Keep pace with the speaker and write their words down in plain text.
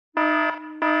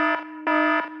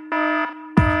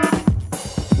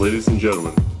Ladies and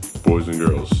gentlemen, boys and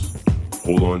girls,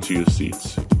 hold on to your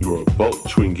seats. You are about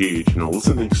to engage in a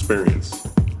listening experience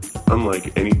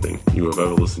unlike anything you have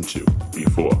ever listened to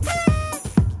before.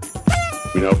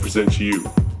 We now present to you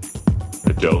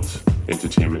Adult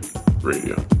Entertainment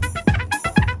Radio.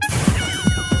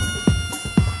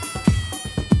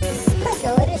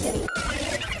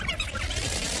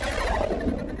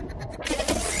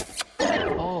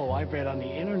 Oh, I read on the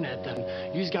internet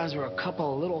that you guys are a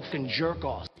couple of little fin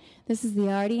jerk-offs. This is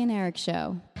the Arty and Eric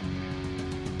Show.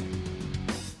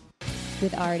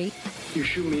 With Arty. You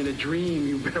shoot me in a dream,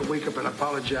 you better wake up and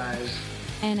apologize.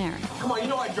 And Eric. Come on, you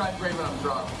know I drive great when I'm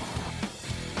drunk.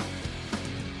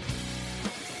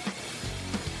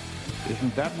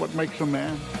 Isn't that what makes a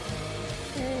man?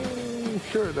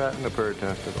 Sure, that and a pair of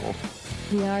testicles.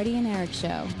 The Arty and Eric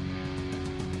Show.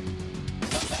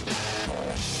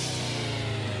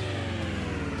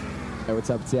 Hey, what's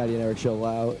up? It's the Arty and Eric Show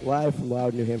live from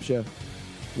Loudon, New Hampshire.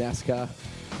 NASCAR.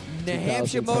 New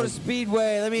Hampshire Motor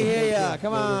Speedway. Let me hear ya.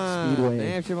 Come on. Speedway. New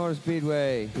Hampshire Motor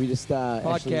Speedway. We just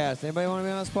Podcast. Anybody want to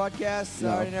be on this podcast? No.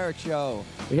 Arty and Eric Show.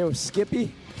 We're here with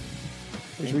Skippy,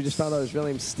 which we just found out his real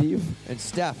name's Steve. And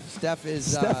Steph. Steph is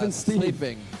Steph and Steve.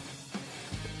 sleeping.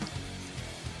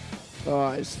 Oh,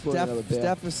 I just flew another bear.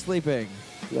 Steph is sleeping.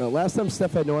 No, last time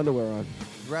Steph had no underwear on.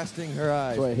 Resting her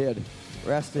eyes. That's what I heard.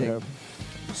 Resting. Yeah.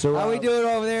 So How we doing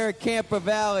over there at Camper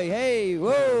Valley? Hey,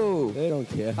 whoa. They don't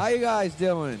care. How you guys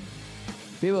doing?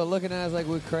 People are looking at us like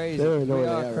we're crazy. They don't know we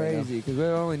where are they are crazy because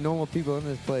we're the only normal people in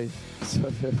this place.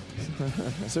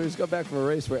 So we just got back from a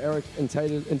race where Eric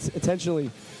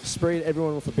intentionally sprayed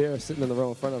everyone with a beer sitting in the row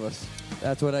in front of us.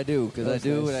 That's what I do because I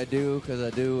do what I do because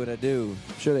I do what I do.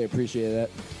 I'm sure they appreciated that.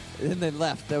 And then they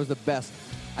left. That was the best.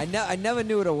 I never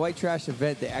knew at a white trash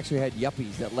event they actually had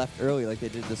yuppies that left early, like they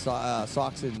did the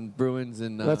Sox and Bruins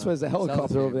and. That's why there's a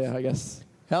helicopter Celtics over there, games. I guess.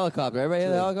 Helicopter. Everybody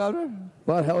hear the helicopter? A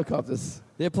lot of helicopters.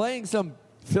 They're playing some.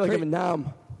 I feel like I'm in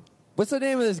Nam. What's the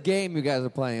name of this game you guys are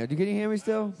playing? Can you hear me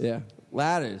still? Yeah.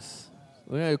 Ladders.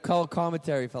 We're gonna call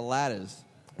commentary for ladders.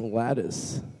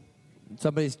 Ladders.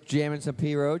 Somebody's jamming some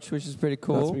P Roach, which is pretty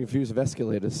Not to cool. be confused with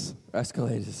escalators.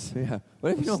 Escalators. Yeah.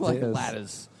 What if you don't like Stairs.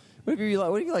 ladders? What if you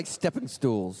like stepping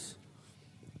stools?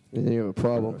 And then you have a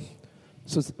problem.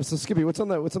 So Skippy, what's on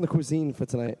the cuisine for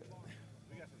tonight?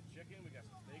 We got some chicken, we got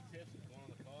some steak tips, and corn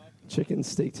on the cob. Chicken,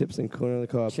 steak tips, and corn on the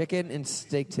cob. Chicken and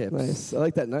steak tips. Nice. I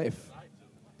like that knife.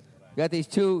 We got these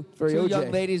two Very OJ.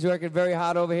 young ladies working very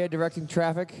hard over here directing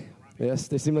traffic. Yes,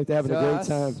 they seem like they're having a great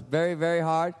time. Very, very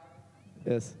hard.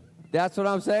 Yes. That's what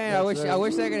I'm saying. That's I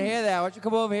wish they could hear that. Why don't you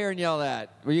come over here and yell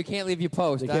that? Well, you can't leave your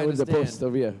post. They I can't leave the understand. post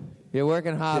over here. You're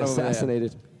working hard Get over there.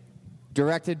 assassinated.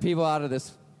 Directed people out of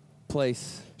this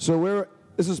place. So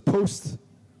this is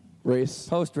post-race.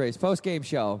 Post-race, post-game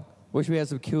show. Wish we had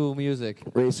some cool music.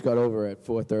 Race got over at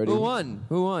 4:30.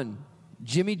 Who won?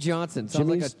 Jimmy Johnson.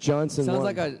 Johnson sounds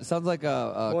won. Sounds like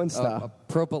a Porn star. a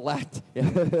prophylactic.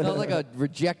 Yeah. Sounds like a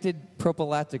rejected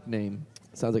prophylactic name.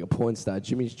 Sounds like a porn star.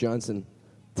 Jimmy Johnson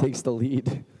takes the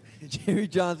lead. Jimmy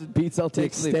Johnson Beats out the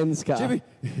takes lead. extends car.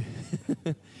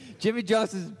 Jimmy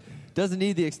Johnson doesn't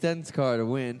need the extends car to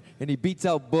win, and he beats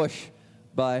out Bush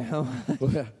by how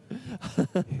much?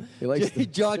 Jimmy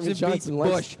Johnson beats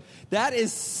Bush. That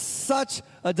is such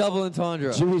a double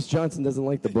entendre. Jimmy Johnson doesn't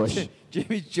like the Bush.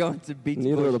 Jimmy Johnson beats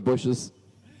Neither Bush. of the Bushes.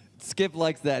 Skip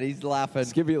likes that. He's laughing.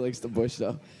 Skippy likes the Bush,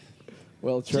 though.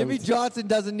 Well, Jimmy Johnson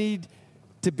doesn't need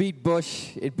to beat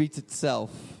Bush. It beats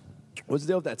itself. What's the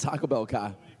deal with that Taco Bell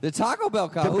car? The Taco Bell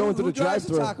car. Kept going through Who the drives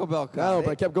drive-thru. the Taco Bell car? No,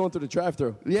 but I kept going through the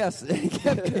drive-thru. Yes.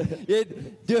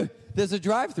 Dude, there's a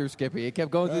drive-thru, Skippy. It kept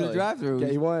going through the drive-thru. Yeah,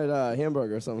 he wanted a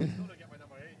hamburger or something.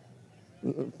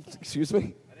 Excuse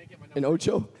me? An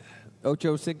Ocho?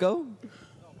 Ocho Cinco?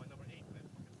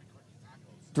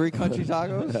 3 country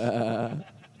tacos?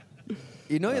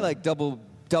 You know you like double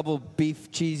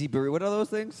beef cheesy burrito. What are those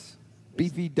things?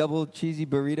 Beefy double cheesy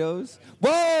burritos?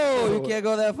 Whoa! You can't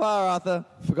go that far, Arthur.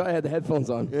 Forgot I had the headphones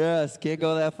on. Yes, can't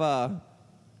go that far.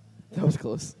 That was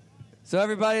close. So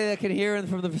everybody that can hear in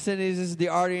from the vicinities, this is the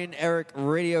Arty and Eric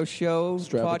radio show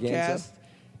podcast.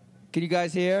 Can you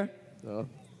guys hear? No.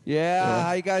 Yeah,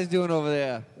 how you guys doing over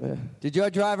there? Yeah. Did your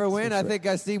driver win? I think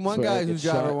I seen one Swear I guy get whose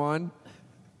driver shot. won.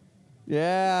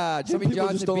 Yeah, Some Jimmy people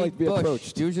Johnson just don't beat like to be Bush.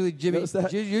 approached. Usually Notice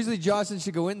that? usually Johnson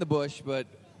should go in the bush, but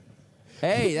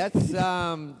hey, that's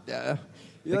the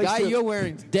likes guy to- you're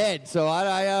wearing's dead. So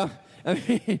I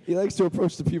mean, He likes to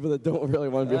approach the people that don't really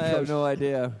want to be I approached. have no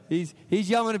idea. He's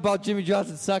yelling about Jimmy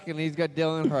Johnson sucking, and he's got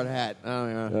Dylan Earnhardt hat. I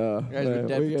don't know. The guy's been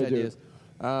dead for 10 years.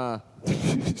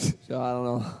 So I don't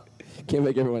know. Can't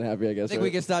make everyone happy, I guess. I think we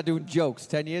can start doing jokes.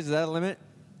 10 years, is that a limit?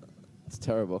 It's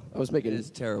terrible. I was making It is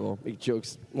terrible. make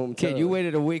jokes Kid, momentarily. you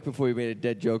waited a week before you made a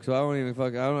dead joke, so I'm not even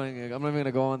going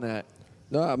to go on that.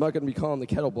 No, I'm not going to be calling the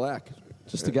kettle black.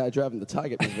 Just the guy driving the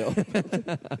Target.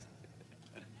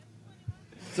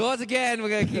 So once again, we're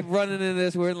going to keep running into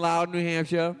this. We're in Loudon, New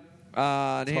Hampshire, New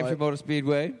Hampshire Motor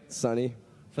Speedway. Sunny.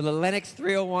 For the Lennox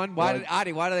 301. Why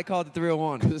do they call it the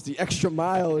 301? Because the extra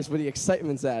mile is where the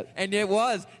excitement's at. And it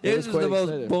was. It This was was the quite most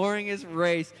exciting. boringest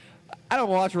race. I don't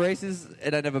watch races,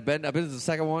 and I've never been. I've been to the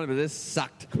second one, but this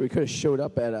sucked. We could have showed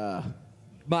up at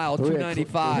Mile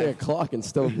 295. 3 o'clock and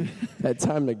still had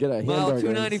time to get a hamburger. Mile and sit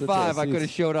there 295, I and could have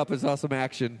see- showed up and saw some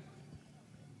action.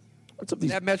 What's up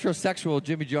these? That metrosexual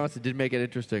Jimmy Johnson did make it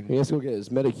interesting. He has to go get his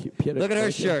Medicare. Look at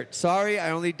her shirt. Sorry,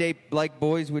 I only date like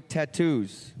boys with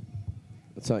tattoos.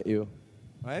 That's not you.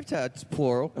 I have tattoos,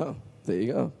 plural. Oh, there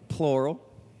you go. Plural.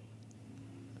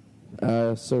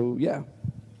 So, yeah.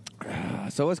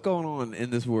 So what's going on in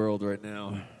this world right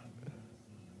now?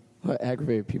 A lot of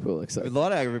aggravated people A excited.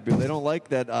 lot of aggravated people. They don't like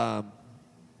that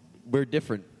we're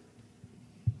different.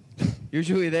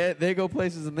 Usually they go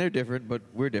places and they're different, but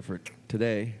we're different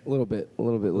today. A little bit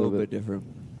different.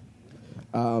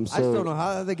 So, I just don't know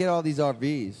how they get all these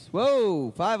RVs.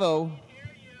 Whoa, 5-0.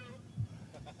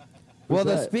 Well,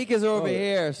 the that? speakers are over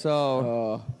here,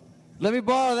 so let me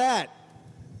borrow that.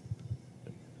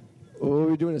 What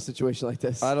would we do in a situation like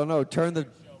this? I don't know. Turn the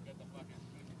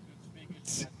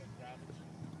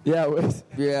Yeah,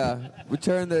 we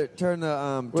turn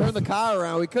the car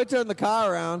around. We could turn the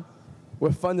car around.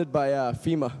 we're funded by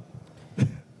FEMA.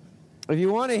 If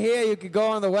you want to hear, you could go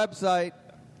on the website.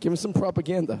 Give him some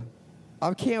propaganda.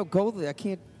 I can't go there. I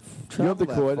can't You travel have the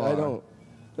that cord. far. I don't.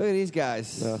 Look at these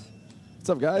guys. Yeah. What's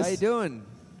up, guys? How you doing?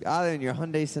 Out in your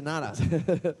Hyundai Sonata.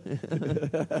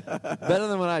 Better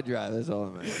than what I drive. That's all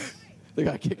that matters. They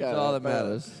got a kick out That's of all it. that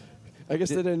matters. I guess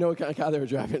they didn't know what kind of car they were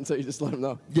driving, so you just let them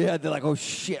know. Yeah, they're like, oh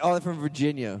shit. Oh, they're from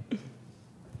Virginia.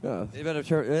 Yeah. They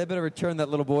better return that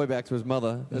little boy back to his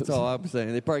mother. That's all I'm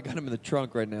saying. They probably got him in the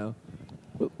trunk right now.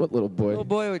 What little boy? Little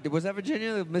boy, was that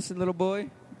Virginia? The missing little boy?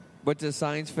 Went to the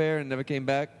science fair and never came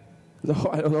back. No,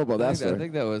 I don't know about that I story.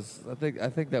 think that was. I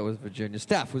think that was Virginia.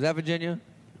 Steph, was that Virginia?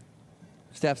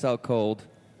 Steph's out cold.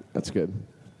 That's good.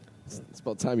 It's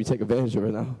about time you take advantage of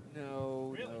it now.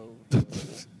 No.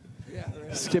 Yeah.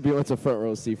 Skippy went to front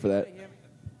row seat for that.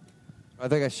 I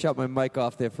think I shut my mic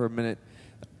off there for a minute.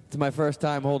 It's my first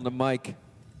time holding a mic.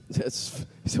 He's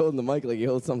holding the mic like he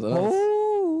holds something else.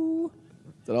 Oh.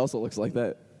 That also looks like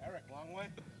that. Eric, long way?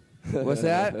 What's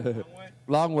that? Long way?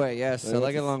 Long way, yes. I Yeah,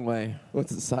 like it what's long way.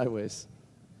 What's it sideways?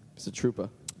 It's a trooper.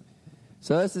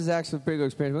 So this is actually a pretty good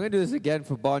experience. We're going to do this again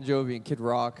for Bon Jovi and Kid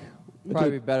Rock.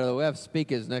 Probably be better, though. We have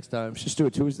speakers next time. Let's just do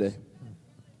it Tuesday.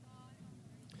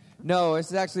 No, this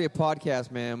is actually a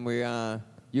podcast, man. We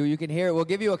you can hear it. We'll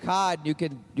give you a card. You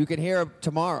can hear it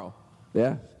tomorrow.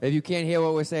 Yeah? If you can't hear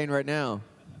what we're saying right now.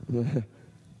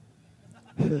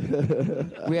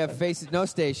 We have faces, no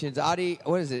stations. Arty,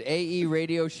 what is it?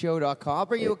 AEradioshow.com. I'll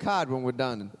bring you a card when we're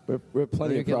done. We're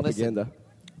plenty You of can propaganda.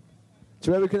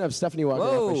 Too bad we couldn't have Stephanie walking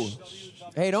out. Whoa.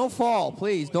 Hey, don't fall.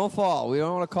 Please, don't fall. We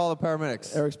don't want to call the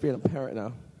paramedics. Eric's being a parent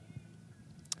now.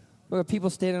 Look at people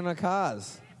standing in our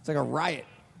cars. It's like a riot.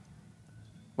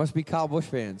 Must be Kyle Busch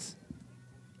fans.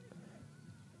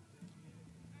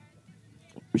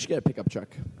 We should get a pickup truck.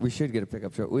 We should get a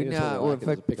pickup truck. We Yeah, so do I, 'cause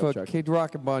it's a pickup for truck. Kid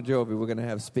Rock and Bon Jovi, we're going to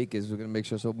have speakers. We're going to make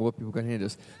sure so more people can hear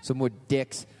us. Some more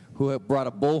dicks who have brought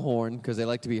a bullhorn because they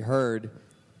like to be heard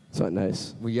It's not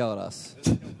nice. will yell at us.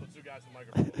 The two guys with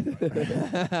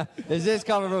microphones. Is this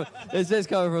coming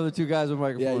from the two guys with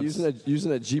microphones? Yeah,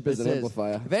 using a Jeep as This an is.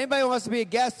 amplifier. If anybody wants to be a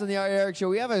guest on the Arty Eric Show,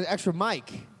 we have an extra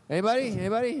mic. Anybody?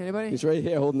 He's right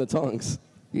here holding the tongs.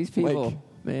 These people, Mike.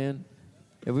 man.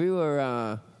 If we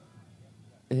were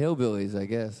hillbillies, I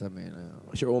guess. I mean,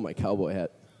 I should roll my cowboy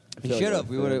hat. I we feel should like have.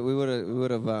 We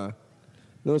would have.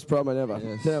 No, it's problem I never.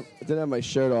 Yes. Didn't have my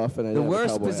shirt off, and I The didn't have a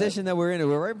worst cowboy hat. position that we're in,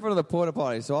 we're right in front of the porta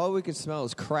potty, so all we can smell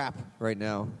is crap right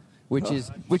now. Which is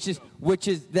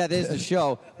that is the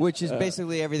show, which is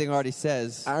basically everything Arty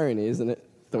says. Irony, isn't it?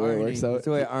 The way it works out. That's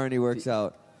the way irony works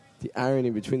out. The irony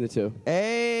between the two.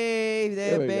 Hey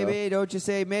there, There we baby! Don't you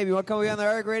say maybe. You want to come be on the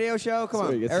Eric Radio Show? Come So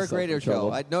he on, gets Eric himself Radio in Show.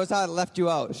 trouble. I notice how I left you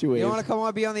out. She You waved. don't want to come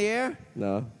on, be on the air?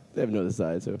 No, they have no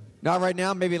desire to. Not right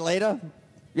now. Maybe later.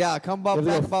 Yeah, come back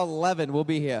They'll go- about 11. We'll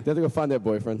be here. They have to go find their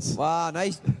boyfriends. Wow,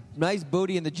 nice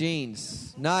booty in the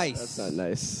jeans. Nice. That's not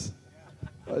nice.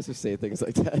 Why does he say things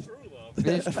like that?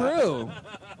 It's true.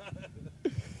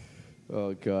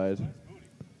 Oh, God.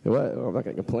 What? Oh, I'm not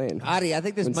going to complain. Arty, I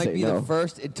think this Wouldn't might say be no. the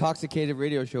first intoxicated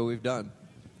radio show we've done.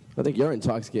 I think you're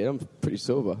intoxicated. I'm pretty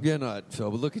sober. You're not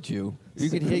sober. Look at you. You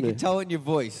can tell it in your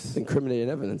voice. It's incriminating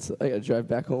evidence. I got to drive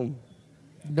back home.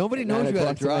 Nobody knows you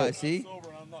how to drive, see? Sober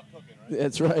and I'm not cooking, right?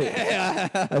 That's right.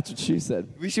 That's what she said.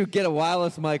 We should get a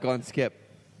wireless mic on Skip.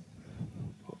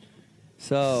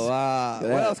 So,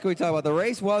 what else can we talk about? The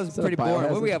race was pretty boring.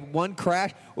 What do we have? One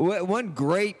crash. One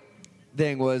great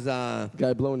thing was...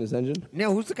 guy blowing his engine?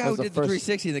 No, who's the guy who did the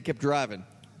 360 that kept driving?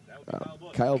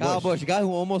 Kyle Busch. The guy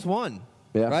who almost won.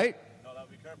 Yeah. Right? No, that would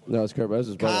be Kurt. No, it's Kurt Busch.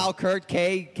 His brother. Kyle, Kurt,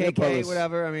 KK,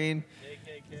 whatever. I mean...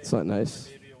 It's not nice.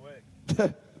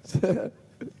 Baby away.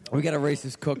 We got a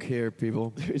racist cook here,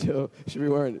 people. We do. Should be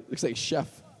wearing... Looks like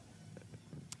chef.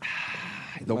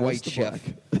 The white chef.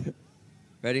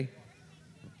 Ready?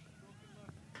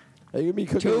 Are you going to be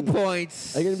cooking... 2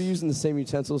 points. Are you going to be using the same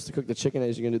utensils to cook the chicken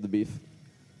as you're going to do the beef?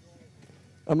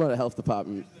 I'm not a health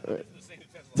department.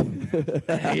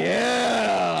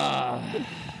 Yeah!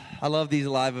 I love these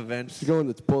live events. You go in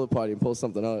the bullet party and pull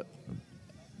something out.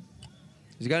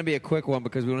 It's going to be a quick one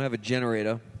because we don't have a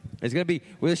generator. It's going to be...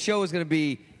 Well, the show is going to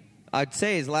be... I'd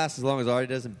say it lasts as long as Arty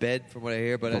does in bed, from what I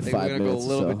hear, but I think we're going to go a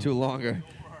little bit too longer.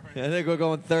 I think we're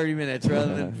going 30 minutes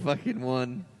rather than fucking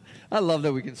one. I love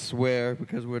that we can swear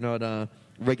because we're not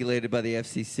regulated by the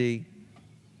FCC.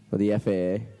 Or the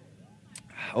FAA.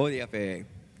 Oh, the FAA.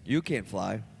 You can't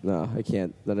fly. No, I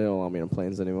can't. They don't allow me on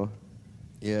planes anymore.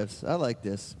 Yes, I like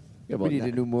this. Yeah, we need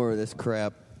to do more of this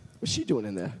crap. What's she doing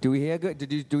in there? Do we hear good?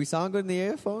 Do we sound good in the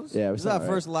earphones? Yeah, this is our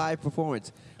first live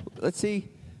performance. Let's see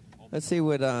what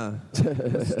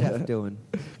what's Steph doing.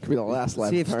 Could be the last live.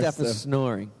 See if Steph is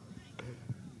snoring.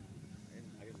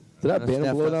 Did that banner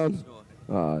Steph blow doesn't down? snore.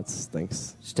 Oh, it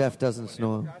stinks. Steph doesn't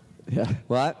snore. Yeah.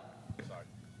 What?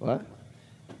 What?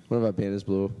 One of our banners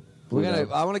blew.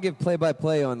 I want to give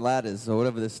play-by-play on ladders or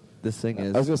whatever this thing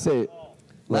is. I was gonna say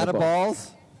ladder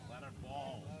balls.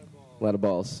 Ladder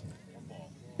balls.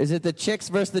 Is it the chicks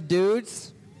versus the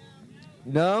dudes?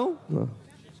 No. No.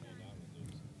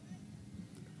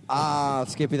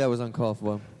 Skippy, that was uncalled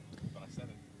for.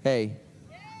 Hey.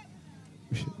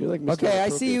 You're like Mr. Okay, I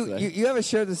see you. Today. You have a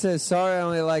shirt that says, "Sorry, I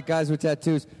only like guys with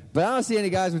tattoos," but I don't see any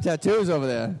guys with tattoos over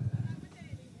there.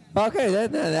 Okay,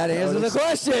 that answers the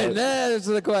question. That answers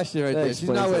the question right there. She's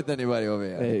not with anybody over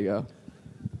here. There you go.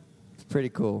 It's pretty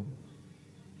cool.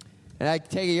 And I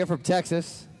take it you're from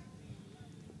Texas.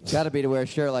 Got to be to wear a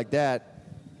shirt like that.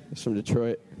 He's from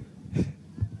Detroit.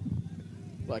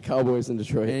 Like Cowboys in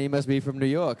Detroit. And he must be from New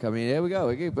York. I mean, there we go.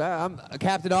 I'm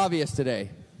Captain Obvious today.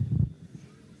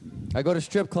 I go to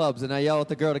strip clubs and I yell at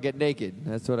the girl to get naked.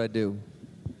 That's what I do.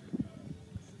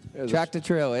 Tractor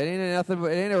trail. It ain't nothing. It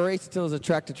ain't a race until it's a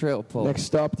tractor trail pull. Next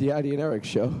stop, the Arty and Eric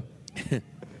show.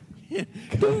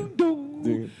 Dun,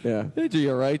 dun. Yeah.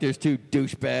 You're right. There's two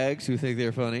douchebags who think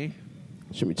they're funny.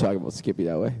 Shouldn't be talking about Skippy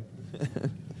that way.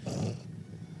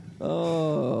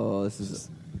 Oh, this is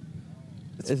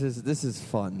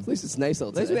fun. At least it's nice out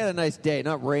At least today. we had a nice day,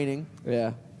 not raining.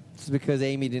 Yeah. This is because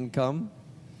Amy didn't come.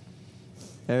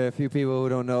 There are a few people who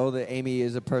don't know that Amy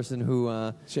is a person who,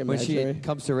 when she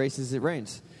comes to races, it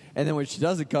rains. And then when she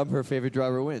doesn't come, her favorite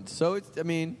driver wins. So, it's, I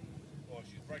mean...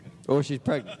 Oh, she's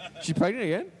pregnant. She's pregnant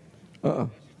again? Uh-uh.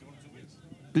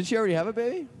 Did she already have a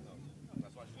baby? No,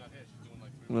 that's why she's not here. She's doing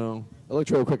like 3 No. I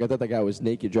looked real quick. I thought that guy was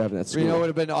naked driving that scooter. You know what would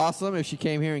have been awesome if she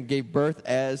came here and gave birth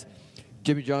as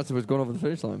Jimmy Johnson was going over the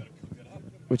finish line.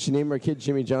 Would she name her kid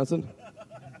Jimmy Johnson?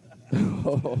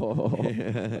 Oh.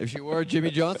 Yeah. If she were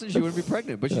Jimmy Johnson, she wouldn't be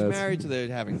pregnant. But she's married, so they're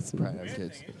having kids. Jimmy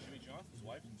Johnson's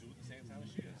wife do at the same time as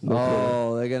she is.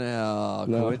 No, they're gonna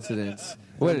coincidence.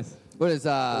 What is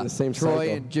the same Troy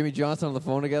cycle. and Jimmy Johnson on the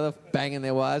phone together, banging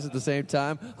their wives at the same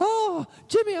time? Oh,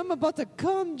 Jimmy, I'm about to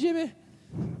come, Jimmy.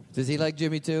 Does he like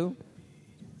Jimmy too?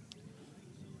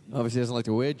 Obviously, he doesn't like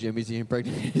to wear Jimmy's. He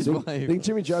impregnated his wife. I think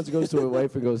Jimmy Johnson goes to his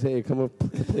wife and goes, "Hey, come up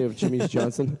to play with Jimmy's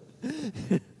Johnson."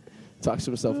 Talks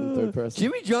to himself in third person.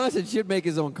 Jimmy Johnson should make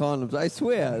his own condoms. I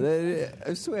swear.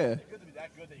 I swear. It's good to be that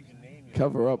good that you can name your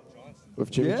Cover up Johnson. with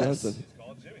Jimmy Yes. Johnson. It's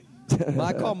called Jimmy.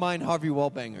 I call mine Harvey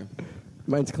Wallbanger.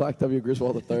 Mine's Clark W.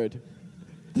 Griswold III.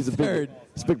 He's a Third.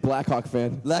 He's a big Blackhawk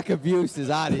fan. Lack of use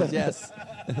is Arty's, yes.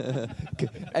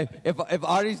 if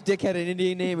Arty's dick had an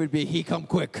Indian name, it would be He Come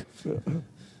Quick.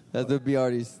 That would be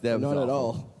Arty's. That was Not at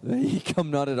awful. He Come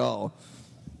Not at all.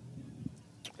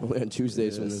 Only on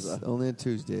Tuesdays when Yes, there's only on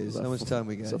Tuesdays. How much time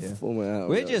we got it's a here? full minute.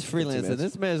 We're just freelancing.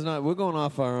 This man's not. We're going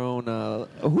off our own.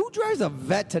 Who drives a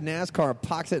vet to NASCAR and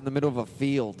parks it in the middle of a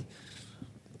field?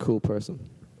 Cool person.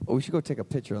 Oh, we should go take a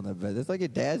picture on that vet. That's like your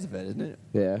dad's vet, isn't it?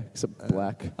 Yeah, except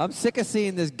black. I'm sick of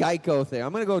seeing this Geico thing.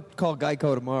 I'm going to go call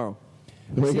Geico tomorrow.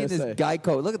 What are See you this gonna say?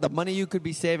 Geico. Look at the money you could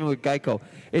be saving with Geico.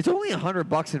 It's only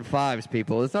 $100 in fives,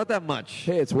 people. It's not that much.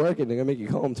 Hey, it's working. They're gonna make you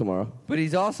call him tomorrow. But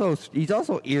he's also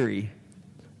eerie.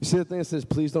 You see the thing that says,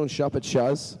 "Please don't shop at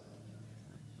Shaw's."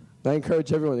 I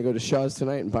encourage everyone to go to Shaw's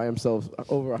tonight and buy themselves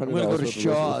over $100. I'm going to go to worth of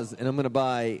Shaw's, and I'm going to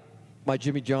buy my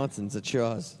Jimmy Johnsons at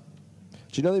Shaw's.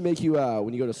 Do you know they make you,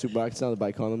 when you go to supermarkets now to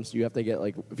buy condoms, you have to get,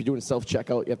 like, if you're doing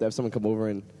self-checkout, you have to have someone come over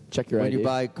and check your When ID. you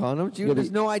buy condoms? There's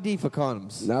no ID for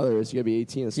condoms. Now there is. You got to be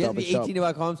 18 and You stop have to and be shop. 18 to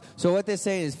buy condoms. So what they're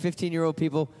saying is 15-year-old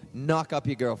people, knock up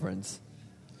your girlfriends.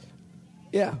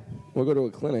 Yeah. We'll go to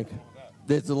a clinic.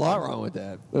 There's a lot wrong with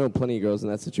that. I know plenty of girls in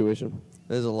that situation.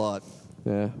 There's a lot.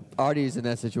 Yeah. Arty's in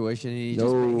that situation.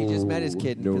 And he just met his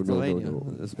kid in Pennsylvania.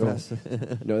 This past.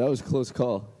 No, that was a close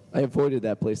call. I avoided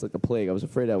that place like the plague. I was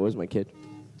afraid that was my kid.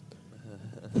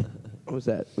 What was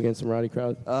that? We getting some rowdy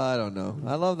crowd? I don't know.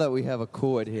 I love that we have a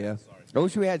chord here. I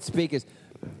wish we had speakers.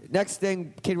 Next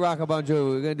thing, Kid Rock or Bon Jovi,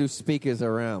 we're going to do speakers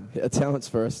around. Yeah, talents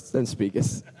first, then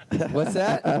speakers. What's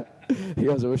that? He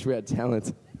goes, I wish we had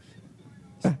talent.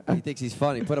 He thinks he's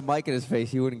funny. Put a mic in his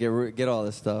face, he wouldn't get all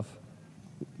this stuff.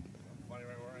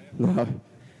 No.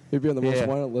 He'd be on the most Yeah.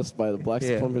 wanted list by the Black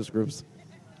Yeah. Supremacist groups.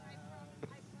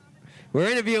 We're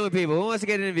interviewing people. Who wants to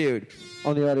get interviewed?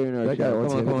 On the audio nerd. That guy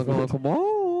wants to get interviewed. Come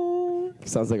on.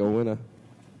 Sounds like a winner.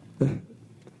 You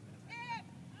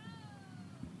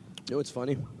know what's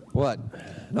funny? What?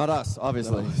 Not us,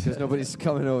 obviously, because nobody's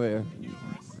coming over here.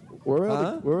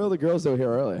 Where were all the girls that were here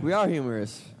earlier? We are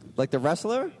humorous. Like the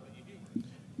wrestler?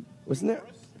 Wasn't there?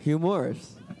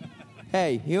 Humorous.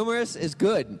 Hey, humorous is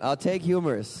good. I'll take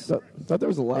humorous. Thought there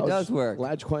was a large, It does work.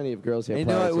 large quantity of girls here. You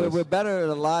prior know, to what, us. we're better in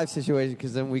a live situation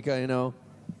because then we can, you know.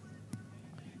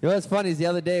 You know what's funny is the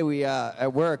other day we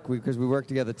at work, because we work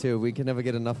together too, we can never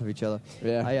get enough of each other.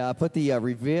 Yeah. I put the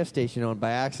Revere station on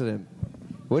by accident.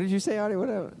 What did you say, Artie?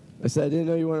 Whatever. I said I didn't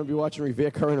know you wanted to be watching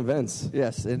Revere current events.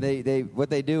 Yes, and they what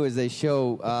they do is they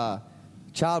show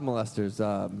child molesters,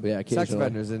 sex occasionally.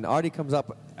 offenders, and Artie comes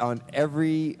up on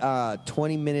every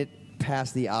 20 minute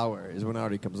past the hour is when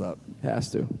Artie comes up.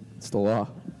 Has to. It's the law. What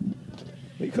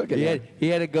are you cooking? He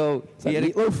had to go. He had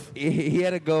meatloaf? He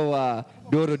had to go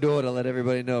door to door to let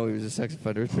everybody know he was a sex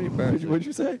offender. It's pretty embarrassing. What'd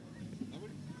you say?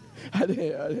 I didn't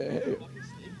hear you.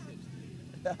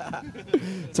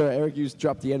 So Eric used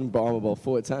dropped the N-bomb about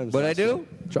 4 times. What'd I last do? show.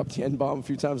 Dropped the N-bomb a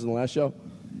few times in the last show.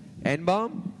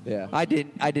 N-bomb? Yeah. I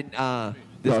didn't. This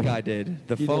No. guy did.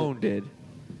 The He phone did.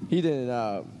 He didn't.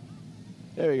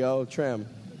 There we go. Tram.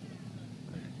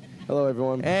 Hello,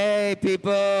 everyone. Hey,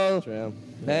 people. Tram.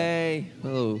 Hey.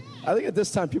 Hello. I think at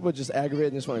this time people are just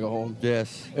aggravated and just want to go home.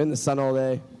 Yes. In the sun all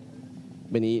day.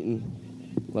 Been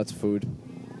eating. Lots of food.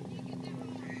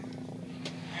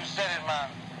 You said it, man.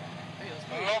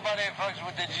 Nobody fucks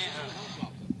with the Jesus.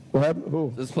 What happened?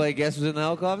 Who? Let's play Guess Who's in the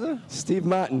Helicopter? Steve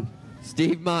Martin.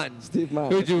 Steve Martin. Steve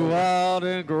Martin. Who'd you wild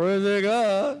and crazy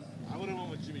guys? I would have went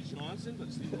with Jimmy Johnson,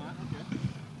 but Steve Martin, okay.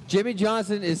 Jimmy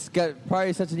Johnson is got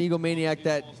probably such an egomaniac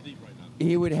that Balls deep right now.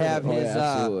 he would have Oh, yeah, his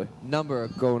absolutely. number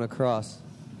going across.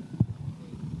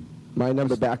 My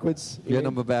number backwards. you Your mean?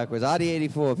 number backwards. Audi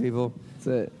 84, people. That's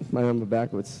it. My number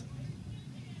backwards.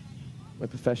 My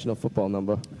professional football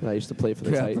number. And I used to play for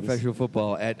the Yeah, Titans. professional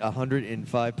football at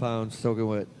 105 pounds, soaking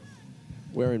wet,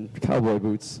 Wearing cowboy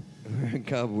boots. wearing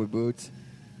cowboy boots.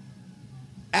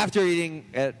 After eating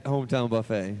at Hometown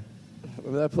Buffet.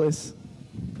 Remember that place?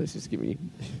 Place used to give me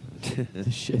the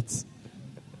shits.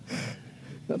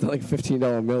 Nothing like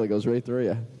 $15 meal that goes right through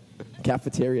you.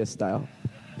 Cafeteria style.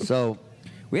 So,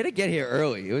 we had to get here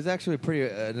early. It was actually pretty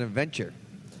an adventure.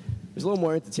 It was a little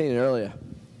more entertaining earlier.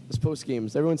 This post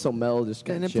games, everyone's so mellow, just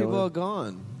kind And then of chilling. people are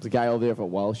gone. There's a guy over there with a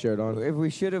Wild shirt on. If we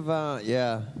should have,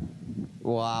 yeah.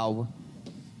 Wow.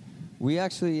 We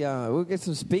actually, we'll get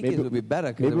some speakers. It'll be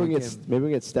better. 'Cause Maybe then we we can can- maybe we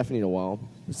get Stephanie to wow.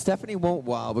 Stephanie won't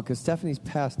wow because Stephanie's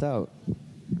passed out.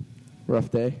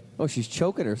 Rough day. Oh, she's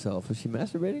choking herself. Is she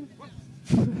masturbating?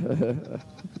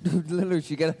 Literally,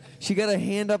 she got a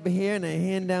hand up here and a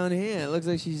hand down here. It looks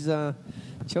like she's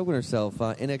choking herself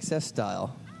in excess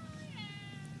style.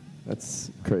 That's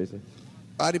crazy.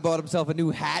 Artie bought himself a new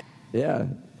hat Yeah.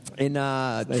 in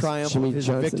nice triumph Jimmy of his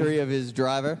Johnson. victory of his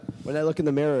driver. When I look in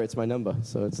the mirror, it's my number,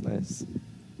 so it's nice.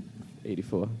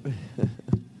 84.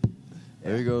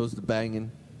 There he goes, the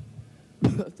banging.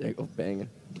 There you go, banging.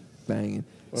 Banging.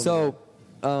 So,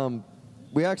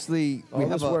 we actually...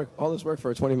 All this work for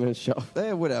a 20-minute show.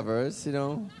 Whatever. It's, you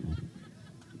know...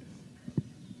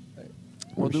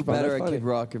 We'll We do should find better that at funny. Kid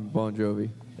Rock and Bon Jovi.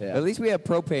 Yeah. At least we have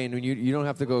propane when you don't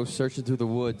have to go searching through the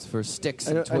woods for sticks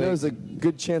I and know twigs. there's a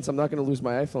good chance I'm not going to lose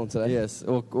my iPhone today. Yes,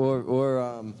 or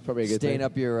Probably a good stain thing.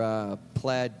 up your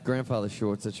plaid grandfather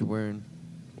shorts that you're wearing.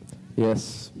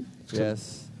 Yes.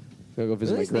 Yes. Gotta go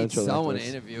visit my grandchildren. Someone to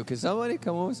afterwards. interview. Can somebody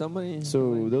come over? Somebody.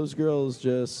 So those girls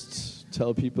just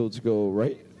tell people to go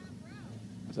right?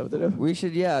 Is that what they do? We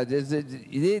should, yeah.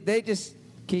 They just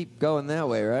keep going that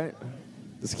way, right?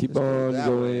 Just keep Just go on that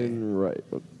going right.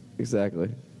 Exactly.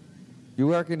 You're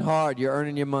working hard. You're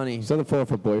earning your money. Something for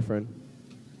her boyfriend.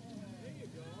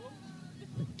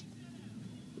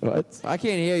 What? I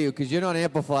can't hear you because you're not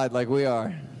amplified like we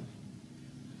are.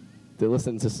 They're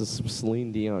listening to some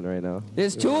Celine Dion right now.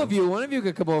 There's two of you. One of you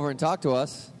could come over and talk to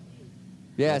us.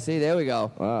 Yeah, see, there we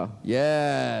go. Wow.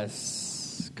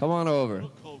 Yes. Come on over.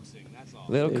 Coaxing, that's all.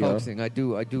 Little There you go. coaxing. I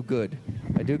do good.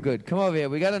 I do good. Come over here.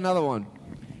 We got another one.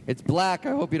 It's black.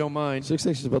 I hope you don't mind. She looks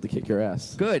like she's about to kick your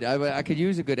ass. Good. I could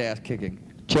use a good ass kicking.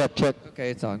 Check.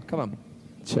 Okay, it's on. Come on.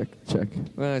 Check. We're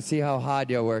going to see how hard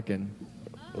you're working.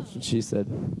 That's what she said.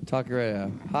 Talk right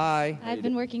out. Hi. I've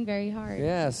been working very hard.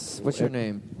 Yes. What's your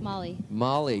name? Molly.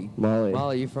 Molly.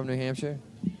 Molly. You from New Hampshire?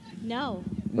 No,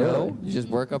 No. Really? You just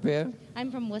work up here?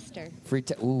 I'm from Worcester.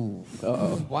 Ooh.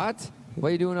 Uh-oh. What? What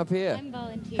are you doing up here? I'm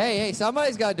volunteering. Hey,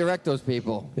 somebody's got to direct those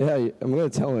people. Yeah, I'm going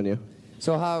to tell on you.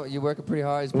 So how, you working pretty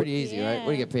hard? It's pretty easy, right? Yeah. What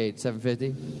do you get paid?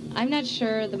 $7.50? I'm not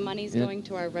sure. The money's Yeah. going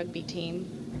to our rugby team.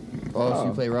 Oh, so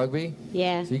you Oh. play rugby?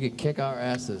 Yeah. So you could kick our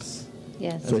asses.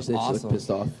 Yes. So she said she awesome. looked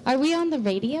pissed off. Are we on the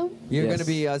radio? You're Yes. going to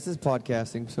be, this is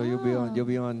podcasting, so you'll be on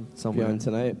Be somewhere. on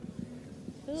tonight.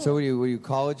 So were you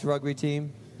college rugby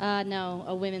team? No,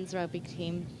 a women's rugby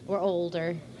team. We're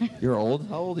older. You're old?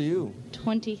 How old are you?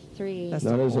 23. That's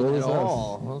Not as old at as us.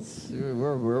 all.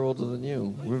 We're older than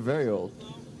you. We're very old.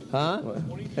 Huh?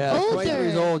 What? Yeah, Older. 23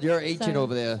 years old. You're 18 Sorry.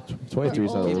 over there. 23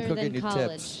 is We're old. Keep older cooking than your college.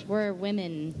 tips. We're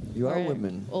women. You are We're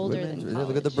women. Older Women. than college.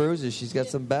 Look at the bruises. She's got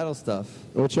some battle stuff.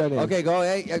 What's your name? Okay, go.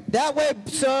 Hey, that way,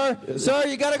 sir. Sir,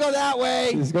 you got to go that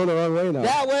way. He's going the wrong way now.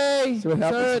 That way. See what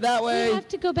happens? Sir, that We way. have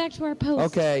to go back to our post.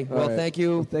 Okay. All Well, right. thank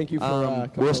you. Thank you for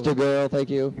coming Worcester over. girl. Thank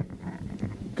you.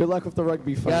 Good luck with the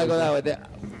rugby fight. Gotta go that way.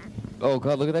 Oh,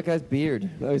 God, look at that guy's beard.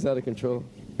 Now he's out of control.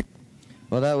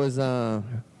 Well, that was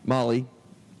Molly.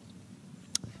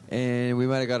 And we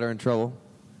might have got her in trouble.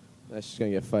 Now she's going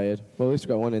to get fired. Well, at least we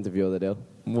got one interview of the day.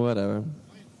 Whatever.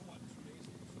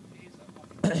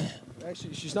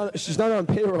 Actually, she's not on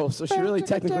payroll, so she really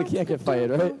technically can't get fired,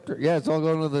 right? Yeah, it's all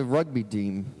going to the rugby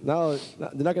team. No, they're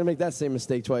not going to make that same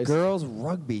mistake twice. Girls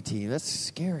rugby team. That's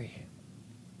scary.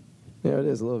 Yeah, it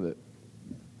is a little bit.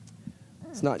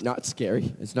 It's not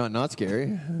scary. It's not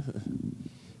scary.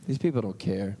 These people don't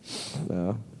care.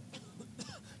 No.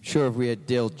 Sure, if we had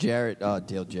Dale Jarrett.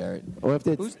 Dale Jarrett. Or if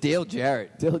Who's Dale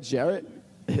Jarrett? Dale Jarrett?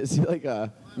 Is he like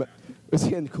a... Was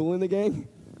he cool in the gang?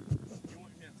 You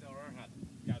can't tell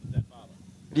Earnhardt got his dead father.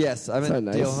 Yes, I meant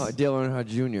That's so nice. Dale Earnhardt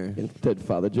Jr. Dead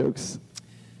father jokes.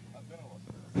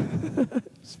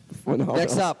 Phenomenal.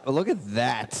 Next up, look at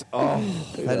that. Oh,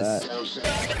 Look that at is.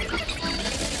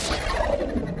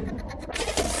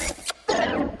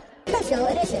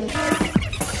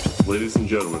 Ladies and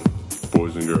gentlemen,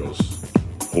 boys and girls,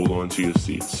 hold on to your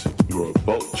seats. You are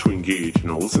about to engage in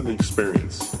a listening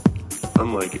experience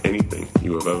unlike anything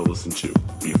you have ever listened to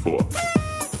before.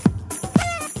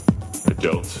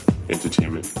 Adult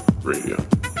Entertainment Radio.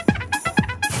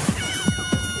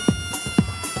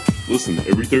 Listen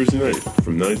every Thursday night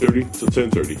from 9:30 to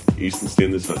 10:30 Eastern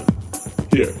Standard Time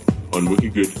here on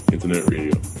Wicked Good Internet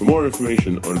Radio. For more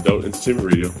information on Adult Entertainment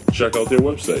Radio, check out their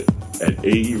website at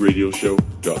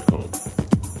aeradioshow.com.